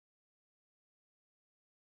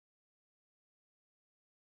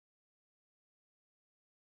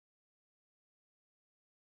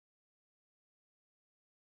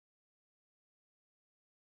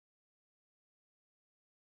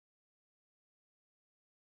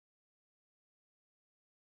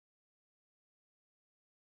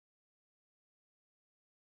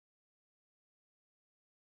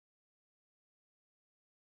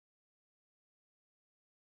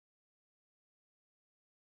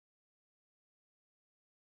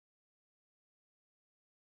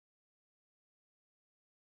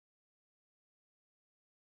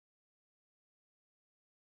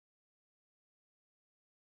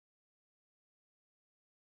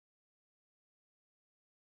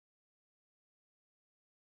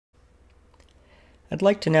I'd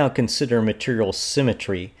like to now consider material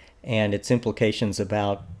symmetry and its implications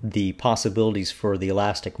about the possibilities for the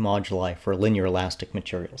elastic moduli for linear elastic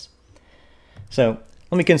materials. So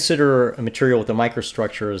let me consider a material with a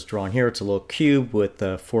microstructure as drawn here. It's a little cube with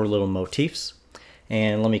 4 little motifs.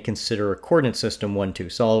 And let me consider a coordinate system 1, 2.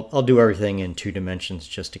 So I'll do everything in 2 dimensions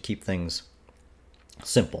just to keep things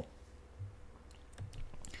simple.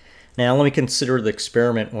 Now let me consider the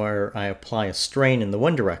experiment where I apply a strain in the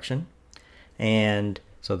one direction. And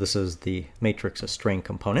so this is the matrix of strain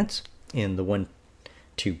components in the 1,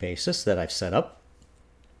 2 basis that I've set up.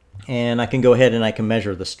 And I can go ahead and I can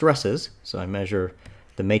measure the stresses. So I measure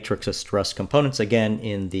the matrix of stress components again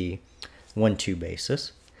in the 1, 2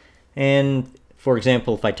 basis. And for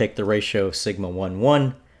example, if I take the ratio of sigma 1,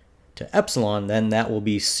 1 to epsilon, then that will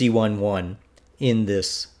be C1, 1 in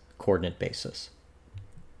this coordinate basis.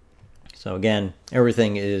 So again,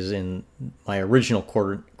 everything is in my original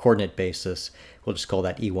coordinate basis. We'll just call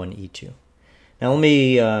that E1, E2. Now let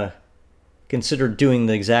me consider doing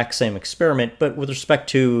the exact same experiment, but with respect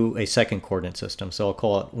to a second coordinate system. So I'll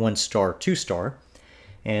call it 1 star, 2 star,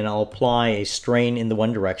 and I'll apply a strain in the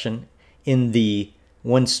one direction in the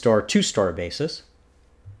 1 star, 2 star basis.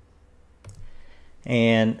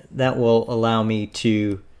 And that will allow me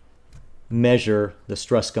to measure the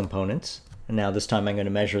stress components. And now this time I'm going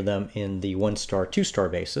to measure them in the 1 star, 2 star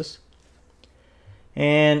basis.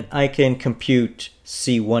 And I can compute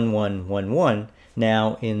C1111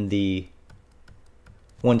 now in the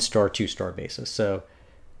 1 star, 2 star basis. So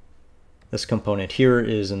this component here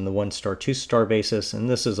is in the 1 star, 2 star basis, and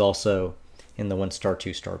this is also in the 1 star,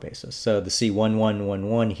 2 star basis. So the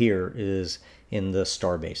C1111 here is in the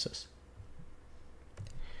star basis.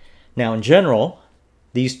 Now in general,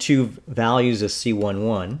 these two values of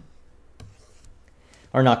C11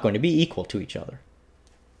 are not going to be equal to each other.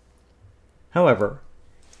 However,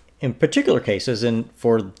 in particular cases, and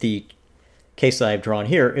for the case that I've drawn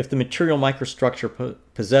here, if the material microstructure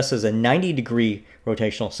possesses a 90-degree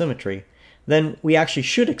rotational symmetry, then we actually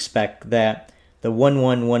should expect that the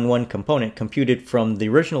 1111 component computed from the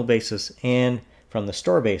original basis and from the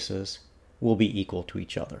star basis will be equal to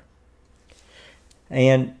each other.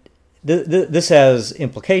 And this has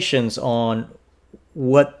implications on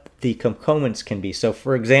what the components can be. So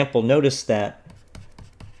for example, notice that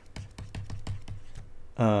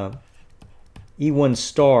E1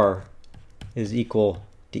 star is equal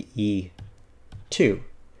to E2.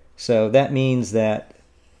 So that means that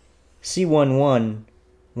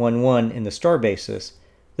C1111 in the star basis,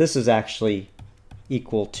 this is actually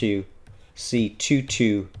equal to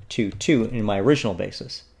C2222 in my original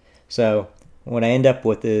basis. So what I end up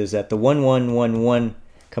with is that the 1111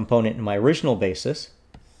 component in my original basis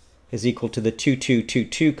is equal to the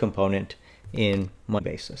 2222 component in my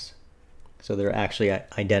basis. So they're actually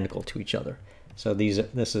identical to each other. So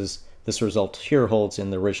this result here holds in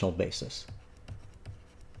the original basis.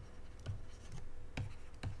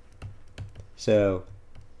 So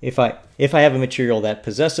if I have a material that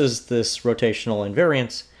possesses this rotational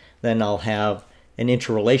invariance, then I'll have an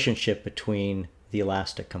interrelationship between the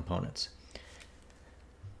elastic components.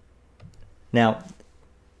 Now,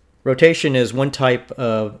 rotation is one type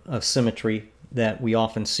of symmetry that we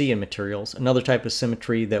often see in materials. Another type of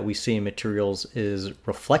symmetry that we see in materials is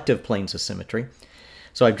reflective planes of symmetry.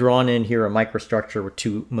 So I've drawn in here a microstructure with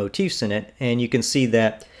 2 motifs in it, and you can see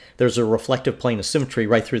that there's a reflective plane of symmetry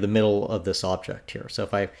right through the middle of this object here. So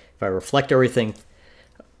if I reflect everything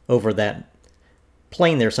over that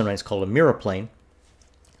plane there, sometimes called a mirror plane,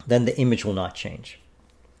 then the image will not change.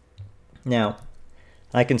 Now,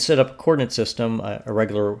 I can set up a coordinate system, a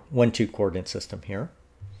regular 1, 2 coordinate system here.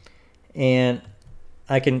 And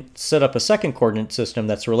I can set up a second coordinate system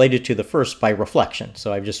that's related to the first by reflection.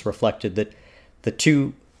 So I've just reflected the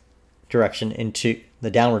 2 direction into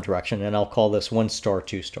the downward direction, and I'll call this 1 star,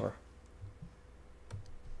 2 star.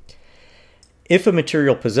 If a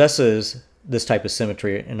material possesses this type of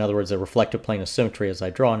symmetry, in other words, a reflective plane of symmetry as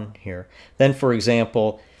I've drawn here, then for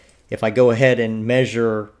example, if I go ahead and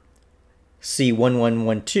measure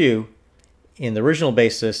C1112 in the original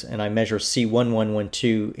basis and I measure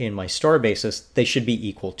C1112 in my star basis, they should be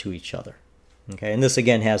equal to each other. Okay, and this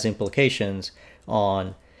again has implications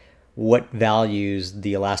on what values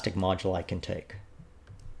the elastic moduli can take.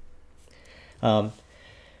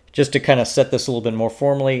 Just to kind of set this a little bit more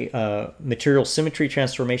formally, material symmetry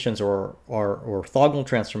transformations are orthogonal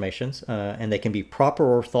transformations, and they can be proper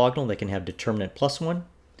orthogonal. They can have determinant +1,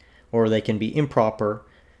 or they can be improper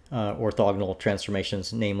orthogonal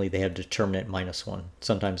transformations, namely they have determinant -1.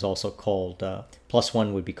 Sometimes also called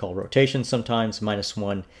 +1 would be called rotations, sometimes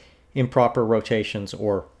 -1 improper rotations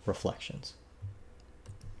or reflections.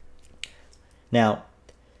 Now,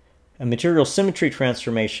 a material symmetry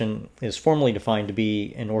transformation is formally defined to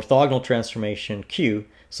be an orthogonal transformation Q,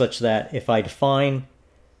 such that if I define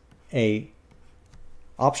a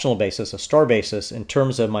optional basis, a star basis, in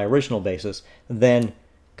terms of my original basis, then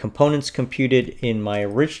components computed in my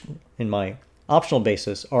optional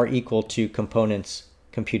basis are equal to components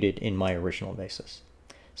computed in my original basis.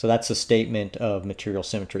 So that's a statement of material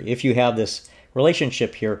symmetry. If you have this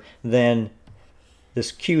relationship here, then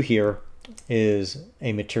this Q here is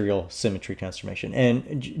a material symmetry transformation.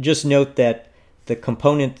 And just note that the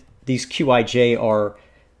component, these Qij are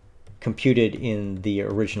computed in the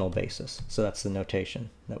original basis. So that's the notation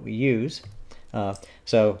that we use.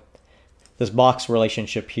 So this box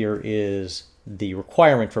relationship here is the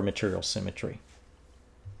requirement for material symmetry.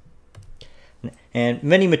 And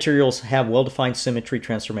many materials have well-defined symmetry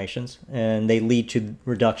transformations, and they lead to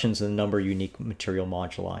reductions in the number of unique material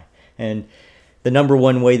moduli. And the number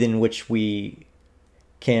one way in which we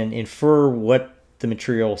can infer what the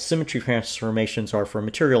material symmetry transformations are for a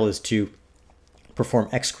material is to perform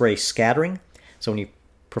X-ray scattering. So when you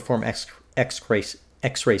perform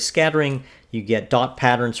X-ray scattering, you get dot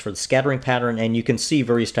patterns for the scattering pattern, and you can see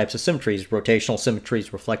various types of symmetries, rotational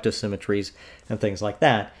symmetries, reflective symmetries, and things like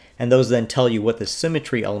that. And those then tell you what the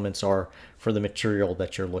symmetry elements are for the material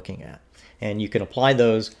that you're looking at. And you can apply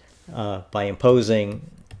those by imposing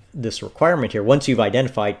this requirement here. Once you've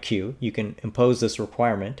identified Q, you can impose this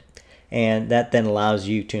requirement, and that then allows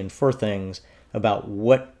you to infer things about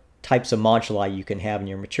what types of moduli you can have in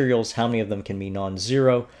your materials, how many of them can be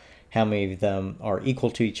non-zero, how many of them are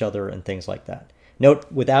equal to each other, and things like that. Note,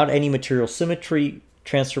 without any material symmetry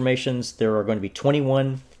transformations, there are going to be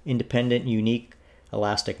 21 independent, unique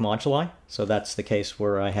elastic moduli. So that's the case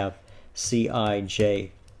where I have C, I,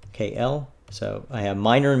 J, K, L. So I have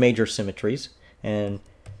minor and major symmetries, and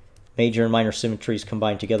major and minor symmetries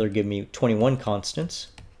combined together give me 21 constants.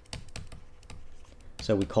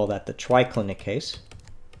 So we call that the triclinic case.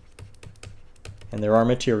 And there are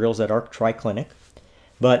materials that are triclinic,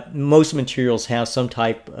 but most materials have some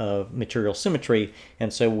type of material symmetry,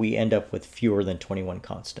 and so we end up with fewer than 21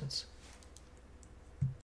 constants.